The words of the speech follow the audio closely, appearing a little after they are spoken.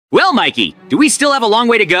Well, Mikey, do we still have a long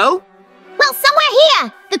way to go? Well, somewhere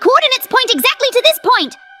here. The coordinates point exactly to this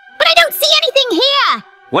point. But I don't see anything here.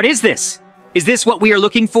 What is this? Is this what we are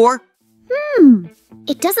looking for?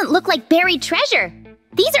 It doesn't look like buried treasure.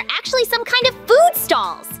 These are actually some kind of food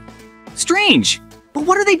stalls. Strange. But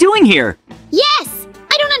what are they doing here? Yes!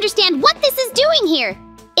 I don't understand what this is doing here.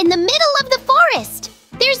 In the middle of the forest.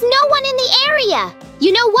 There's no one in the area.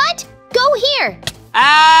 You know what? Go here.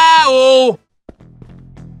 Ow!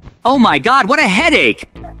 Oh my god, what a headache!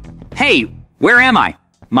 Hey, where am I?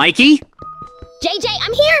 Mikey? JJ,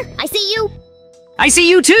 I'm here. I see you. I see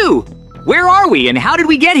you too! Where are we and how did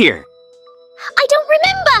we get here? I don't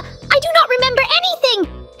remember. I do not remember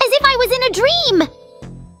anything. As if I was in a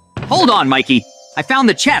dream. Hold on, Mikey. I found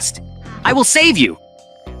the chest. I will save you.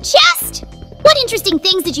 Chest? What interesting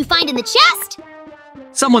things did you find in the chest?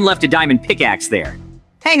 Someone left a diamond pickaxe there.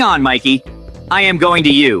 Hang on, Mikey. I am going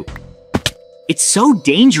to you. It's so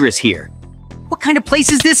dangerous here. What kind of place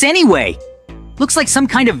is this anyway? Looks like some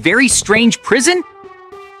kind of very strange prison?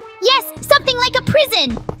 Yes, something like a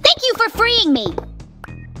prison. Thank you for freeing me.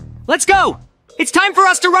 Let's go! It's time for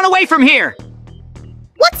us to run away from here!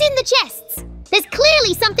 What's in the chests? There's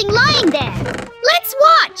clearly something lying there. Let's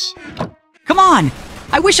watch. Come on!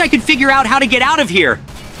 I wish I could figure out how to get out of here.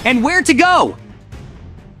 And where to go.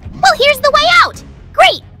 Well, here's the way out.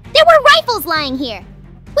 Great! There were rifles lying here.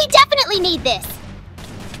 We definitely need this.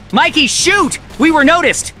 Mikey, shoot! We were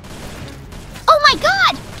noticed! Oh my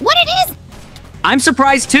god! What it is? I'm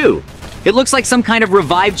surprised too. It looks like some kind of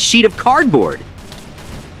revived sheet of cardboard.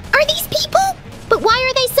 Are these people? But why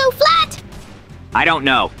are they so flat? I don't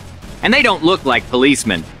know. And they don't look like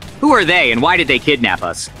policemen. Who are they and why did they kidnap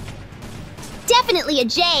us? Definitely a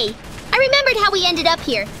J. I remembered how we ended up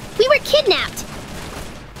here. We were kidnapped.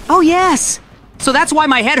 Oh yes! So that's why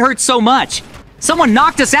my head hurts so much. Someone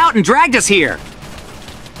knocked us out and dragged us here.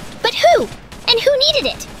 But who? And who needed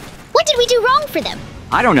it? What did we do wrong for them?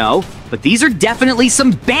 I don't know, but these are definitely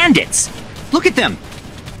some bandits. Look at them.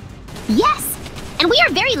 Yes, and we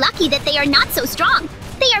are very lucky that they are not so strong.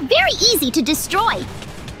 They are very easy to destroy.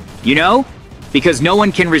 You know, because no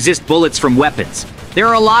one can resist bullets from weapons. There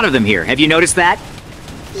are a lot of them here. Have you noticed that?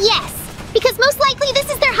 Yes, because most likely this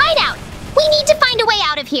is their hideout. We need to find a way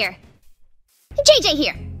out of here. JJ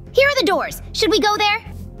here. Here are the doors. Should we go there?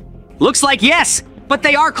 Looks like yes, but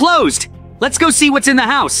they are closed. Let's go see what's in the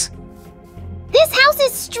house. This house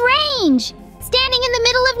is strange. Standing in the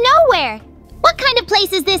middle of nowhere. What kind of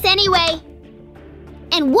place is this anyway?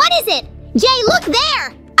 And what is it? Jay, look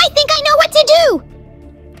there! I think I know what to do!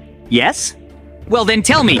 Yes? Well then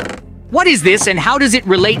tell me, what is this and how does it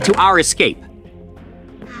relate to our escape?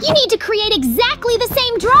 You need to create exactly the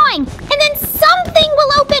same drawing, and then something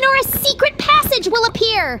will open or a secret passage will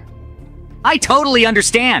appear. I totally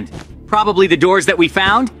understand. Probably the doors that we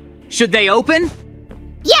found. Should they open?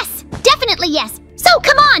 Yes, definitely yes. So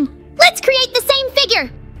come on, let's create the same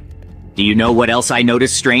figure. Do you know what else I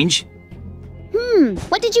noticed strange?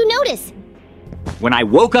 What did you notice? When I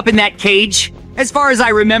woke up in that cage, as far as I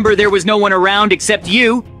remember, there was no one around except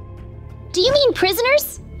you. Do you mean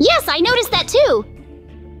prisoners? Yes, I noticed that too.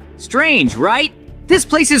 Strange, right? This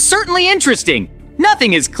place is certainly interesting.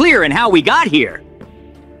 Nothing is clear in how we got here.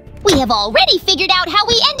 We have already figured out how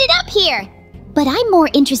we ended up here. But I'm more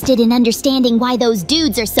interested in understanding why those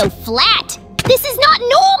dudes are so flat. This is not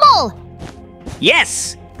normal!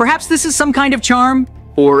 Yes, perhaps this is some kind of charm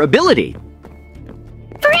or ability.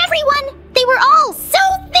 For everyone, they were all so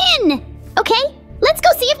thin. Okay, let's go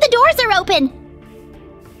see if the doors are open.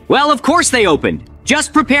 Well, of course they opened.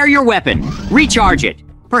 Just prepare your weapon. Recharge it.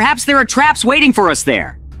 Perhaps there are traps waiting for us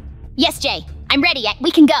there. Yes, Jay. I'm ready.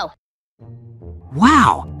 We can go.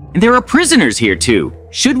 Wow, and there are prisoners here too.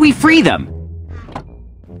 Should we free them?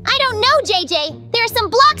 I don't know, JJ. There are some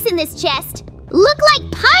blocks in this chest. Look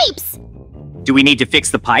like pipes. Do we need to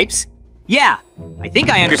fix the pipes? Yeah, I think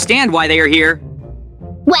I understand why they are here.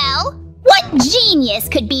 Well, what genius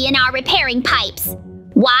could be in our repairing pipes?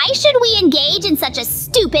 Why should we engage in such a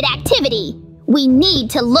stupid activity? We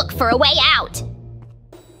need to look for a way out.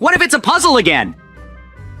 What if it's a puzzle again?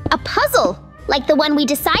 A puzzle? Like the one we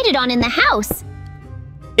decided on in the house?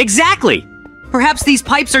 Exactly! Perhaps these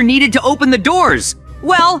pipes are needed to open the doors.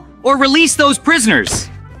 Well, or release those prisoners.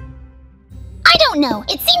 I don't know.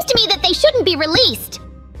 It seems to me that they shouldn't be released.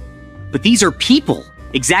 But these are people,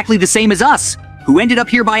 exactly the same as us, who ended up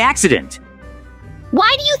here by accident.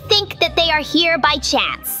 Why do you think that they are here by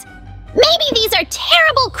chance? Maybe these are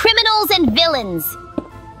terrible criminals and villains.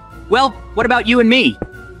 Well, what about you and me?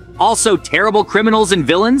 Also terrible criminals and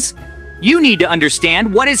villains? You need to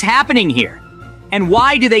understand what is happening here. And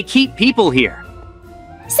why do they keep people here?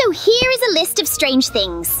 So here is a list of strange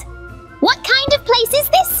things. What kind of place is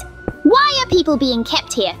this? Why are people being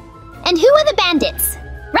kept here? And who are the bandits?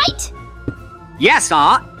 Right? Yes,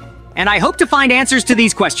 and I hope to find answers to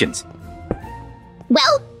these questions.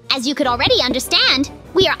 Well, as you could already understand,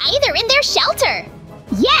 we are either in their shelter.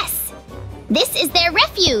 Yes! This is their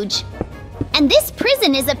refuge. And this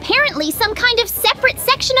prison is apparently some kind of separate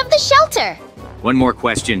section of the shelter. One more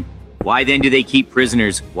question. Why then do they keep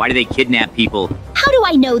prisoners? Why do they kidnap people? How do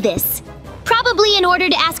I know this? Probably in order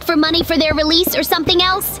to ask for money for their release or something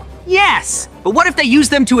else? Yes! But what if they use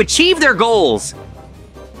them to achieve their goals?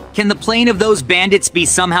 Can the plane of those bandits be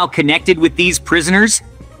somehow connected with these prisoners?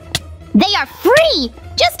 They are free!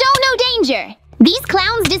 Just oh no danger! These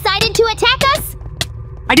clowns decided to attack us?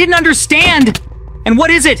 I didn't understand! And what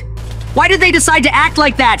is it? Why did they decide to act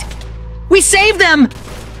like that? We saved them!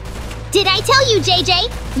 Did I tell you,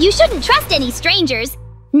 JJ? You shouldn't trust any strangers.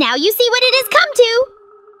 Now you see what it has come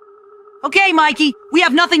to. Okay, Mikey, we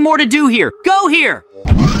have nothing more to do here. Go here!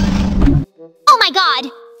 Oh my god!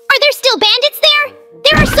 Are there still bandits there?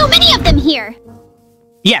 There are so many of them here!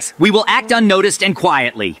 Yes, we will act unnoticed and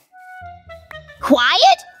quietly.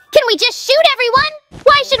 Quiet? Can we just shoot everyone?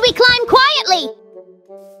 Why should we climb quietly?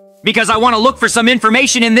 Because I want to look for some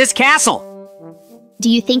information in this castle. Do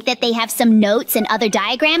you think that they have some notes and other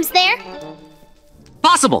diagrams there?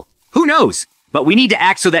 Possible. Who knows? But we need to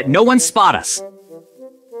act so that no one spot us.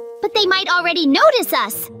 But they might already notice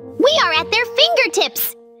us. We are at their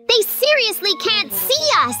fingertips. They seriously can't see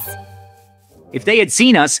us. If they had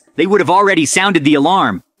seen us, they would have already sounded the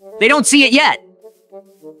alarm. They don't see it yet.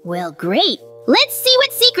 Well, great. Let's see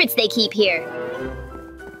what secrets they keep here.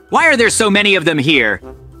 Why are there so many of them here?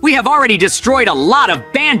 We have already destroyed a lot of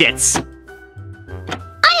bandits.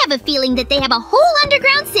 I have a feeling that they have a whole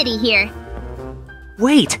underground city here.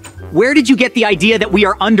 Wait, where did you get the idea that we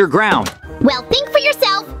are underground? Well, think for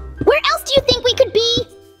yourself. Where else do you think we could be?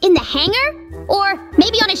 In the hangar? Or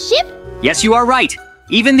maybe on a ship? Yes, you are right.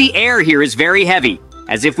 Even the air here is very heavy,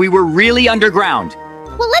 as if we were really underground.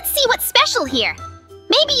 Well, let's see what's special here.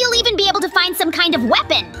 Maybe you'll even be able to find some kind of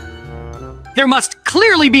weapon. There must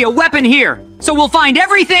clearly be a weapon here, so we'll find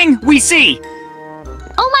everything we see.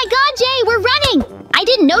 Oh my god, Jay, we're running! I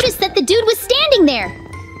didn't notice that the dude was standing there.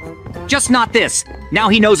 Just not this. Now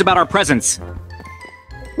he knows about our presence.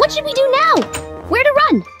 What should we do now? Where to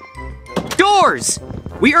run? Doors!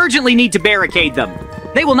 We urgently need to barricade them.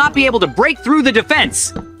 They will not be able to break through the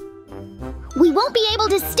defense. We won't be able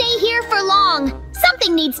to stay here for long.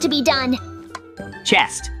 Something needs to be done.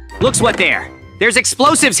 Chest. Looks what there. There's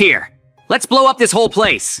explosives here. Let's blow up this whole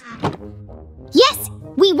place. Yes,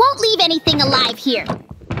 we won't leave anything alive here.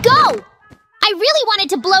 Go! I really wanted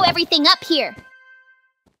to blow everything up here.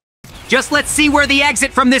 Just let's see where the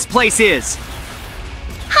exit from this place is.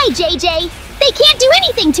 Hi, JJ. They can't do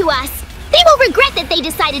anything to us. They will regret that they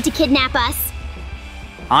decided to kidnap us.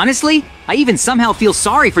 Honestly, I even somehow feel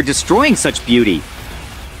sorry for destroying such beauty.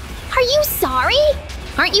 Are you sorry?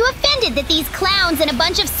 Aren't you offended that these clowns and a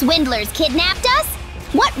bunch of swindlers kidnapped us?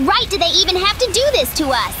 What right do they even have to do this to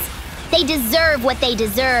us? They deserve what they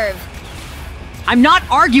deserve. I'm not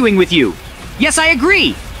arguing with you. Yes, I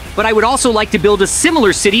agree. But I would also like to build a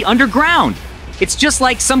similar city underground. It's just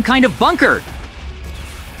like some kind of bunker.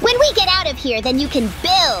 When we get out of here, then you can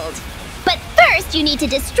build. But first, you need to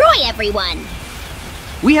destroy everyone.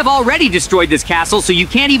 We have already destroyed this castle, so you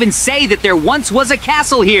can't even say that there once was a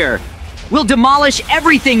castle here. We'll demolish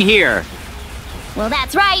everything here. Well,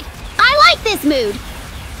 that's right. I like this mood.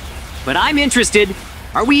 But I'm interested.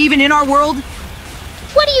 Are we even in our world?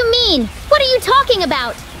 What do you mean? What are you talking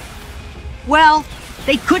about? Well,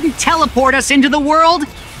 they couldn't teleport us into the world.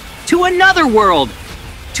 To another world.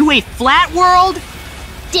 To a flat world?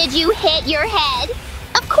 Did you hit your head?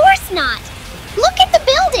 Of course not. Look at the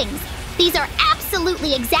buildings. These are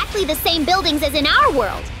absolutely exactly the same buildings as in our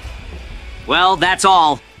world. Well, that's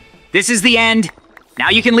all. This is the end. Now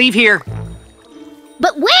you can leave here.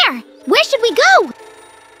 But where? Where should we go?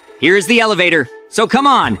 Here's the elevator. So come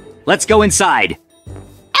on, let's go inside.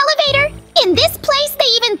 Elevator? In this place, they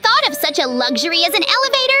even thought of such a luxury as an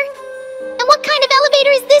elevator? And what kind of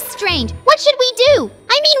elevator is this strange? What should we do?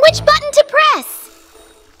 I mean, which button to press?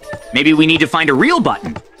 Maybe we need to find a real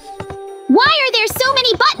button. Why are there so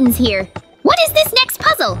many buttons here? What is this next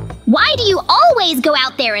puzzle? Why do you always go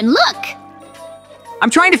out there and look? I'm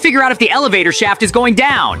trying to figure out if the elevator shaft is going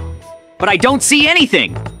down. But I don't see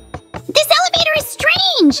anything. This elevator is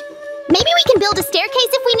strange. Maybe we can build a staircase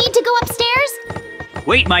if we need to go upstairs?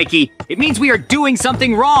 Wait, Mikey. It means we are doing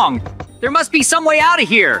something wrong. There must be some way out of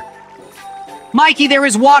here. Mikey, there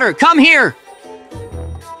is water. Come here.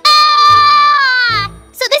 Ah!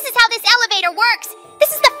 So this is how this elevator works.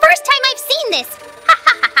 This is the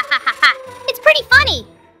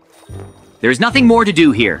There's nothing more to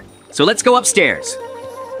do here, so let's go upstairs.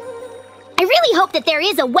 I really hope that there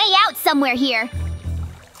is a way out somewhere here.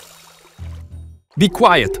 Be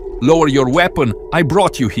quiet. Lower your weapon. I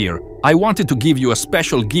brought you here. I wanted to give you a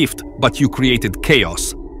special gift, but you created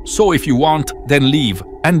chaos. So if you want, then leave.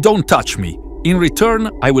 And don't touch me. In return,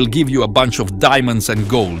 I will give you a bunch of diamonds and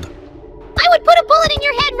gold. I would put a bullet in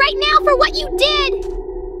your head right now for what you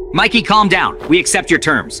did! Mikey, calm down. We accept your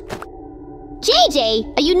terms.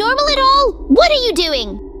 JJ, are you normal at all? What are you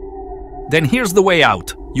doing? Then here's the way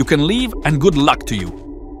out. You can leave, and good luck to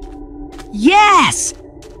you. Yes!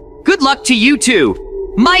 Good luck to you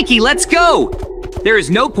too. Mikey, let's go! There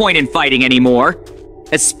is no point in fighting anymore,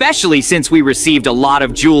 especially since we received a lot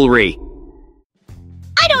of jewelry.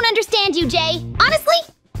 I don't understand you, Jay. Honestly?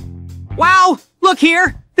 Wow! Look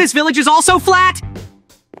here! This village is also flat!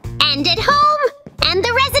 And at home? And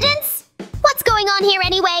the residents? What's going on here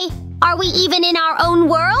anyway? Are we even in our own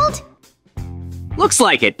world? Looks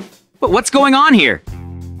like it. But what's going on here?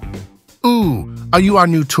 Ooh, are you our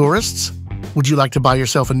new tourists? Would you like to buy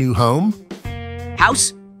yourself a new home?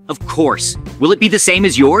 House? Of course. Will it be the same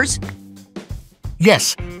as yours?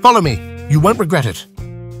 Yes, follow me. You won't regret it.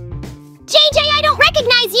 JJ, I don't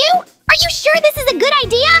recognize you! Are you sure this is a good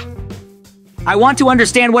idea? I want to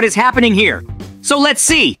understand what is happening here. So let's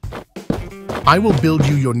see. I will build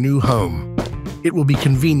you your new home. It will be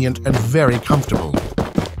convenient and very comfortable.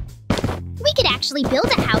 We could actually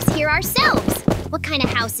build a house here ourselves. What kind of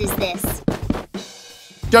house is this?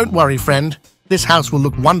 Don't worry, friend. This house will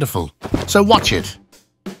look wonderful. So watch it.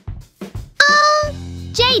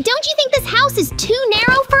 Jay, don't you think this house is too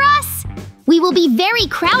narrow for us? We will be very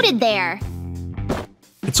crowded there.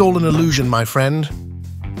 It's all an illusion, my friend.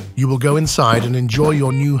 You will go inside and enjoy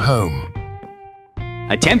your new home.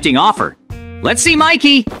 A tempting offer. Let's see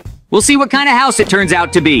Mikey. We'll see what kind of house it turns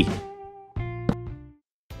out to be.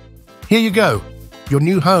 Here you go. Your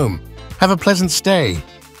new home. Have a pleasant stay.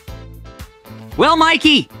 Well,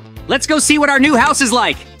 Mikey, let's go see what our new house is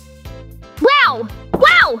like. Wow!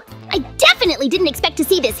 Wow! I definitely didn't expect to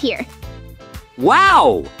see this here.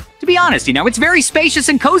 Wow! To be honest, it's very spacious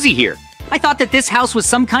and cozy here. I thought that this house was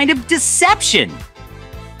some kind of deception.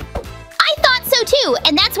 I thought so too,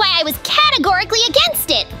 and that's why I was categorically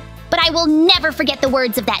against it. But I will never forget the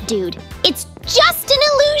words of that dude. It's just an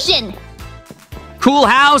illusion. Cool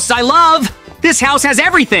house, I love! This house has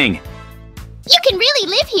everything! You can really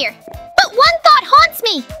live here. But one thought haunts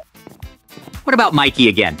me. What about Mikey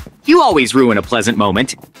again? You always ruin a pleasant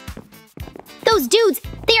moment. Those dudes,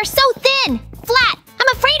 they are so thin, flat.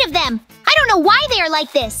 I'm afraid of them. I don't know why they are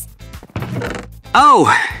like this.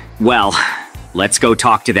 Oh, well, let's go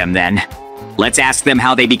talk to them then. Let's ask them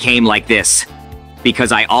how they became like this.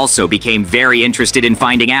 Because I also became very interested in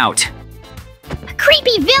finding out. A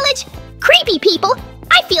creepy village, creepy people.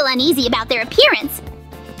 I feel uneasy about their appearance.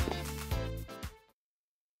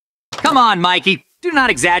 Come on, Mikey. Do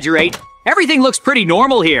not exaggerate. Everything looks pretty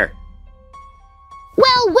normal here.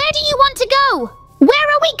 Well, where do you want to go? Where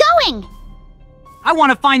are we going? I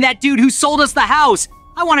want to find that dude who sold us the house.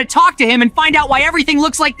 I want to talk to him and find out why everything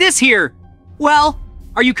looks like this here. Well,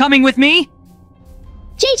 are you coming with me?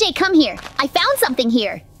 JJ, come here. I found something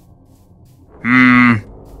here.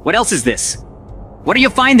 What else is this? What do you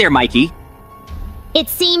find there, Mikey? It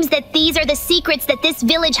seems that these are the secrets that this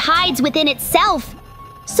village hides within itself.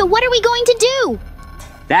 So what are we going to do?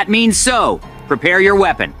 That means so. Prepare your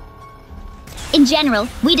weapon. In general,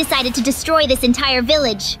 we decided to destroy this entire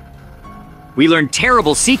village. We learned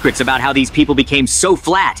terrible secrets about how these people became so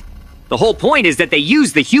flat. The whole point is that they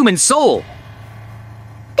use the human soul.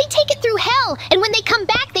 They take it through hell, and when they come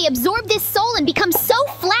back, they absorb this soul and become so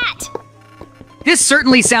flat. This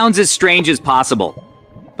certainly sounds as strange as possible.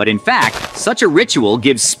 But in fact, such a ritual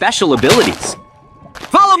gives special abilities.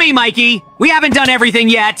 Follow me, Mikey! We haven't done everything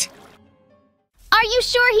yet! Are you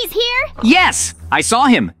sure he's here? Yes, I saw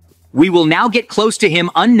him. We will now get close to him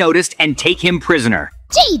unnoticed and take him prisoner.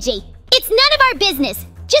 JJ, it's none of our business.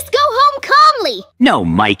 Just go home calmly. No,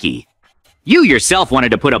 Mikey. You yourself wanted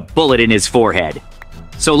to put a bullet in his forehead.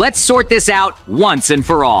 So let's sort this out once and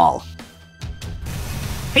for all.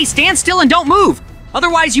 Hey, stand still and don't move!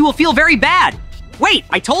 Otherwise you will feel very bad. Wait,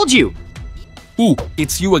 I told you! Ooh,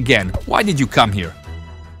 it's you again. Why did you come here?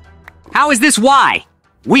 How is this why?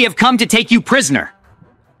 We have come to take you prisoner.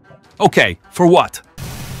 Okay, for what?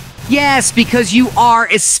 Yes, because you are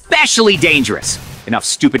especially dangerous. Enough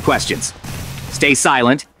stupid questions. Stay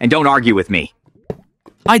silent and don't argue with me.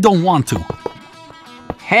 I don't want to.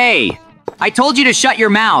 Hey, I told you to shut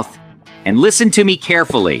your mouth and listen to me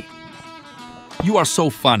carefully. You are so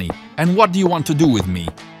funny. And what do you want to do with me?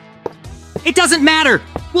 It doesn't matter.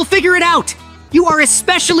 We'll figure it out. You are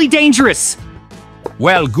especially dangerous!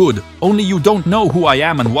 Well, good. Only you don't know who I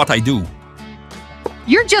am and what I do.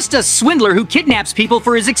 You're just a swindler who kidnaps people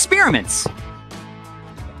for his experiments.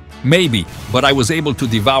 Maybe, but I was able to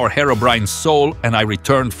devour Herobrine's soul and I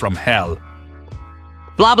returned from hell.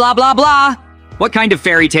 Blah blah blah blah! What kind of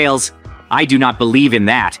fairy tales? I do not believe in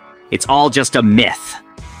that. It's all just a myth.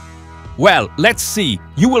 Well, let's see.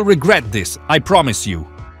 You will regret this, I promise you.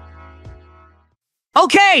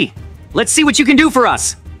 Okay! Let's see what you can do for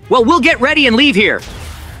us. Well, we'll get ready and leave here.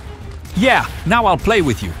 Yeah, now I'll play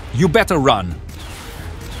with you. You better run.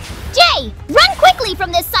 Jay, run quickly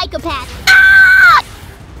from this psychopath! Ah!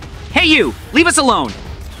 Hey you! Leave us alone!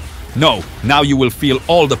 No, now you will feel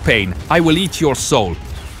all the pain. I will eat your soul.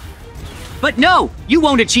 But no! You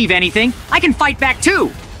won't achieve anything! I can fight back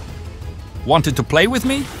too! Wanted to play with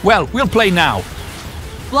me? Well, we'll play now.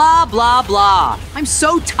 Blah blah blah! I'm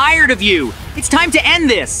so tired of you! It's time to end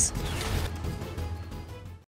this!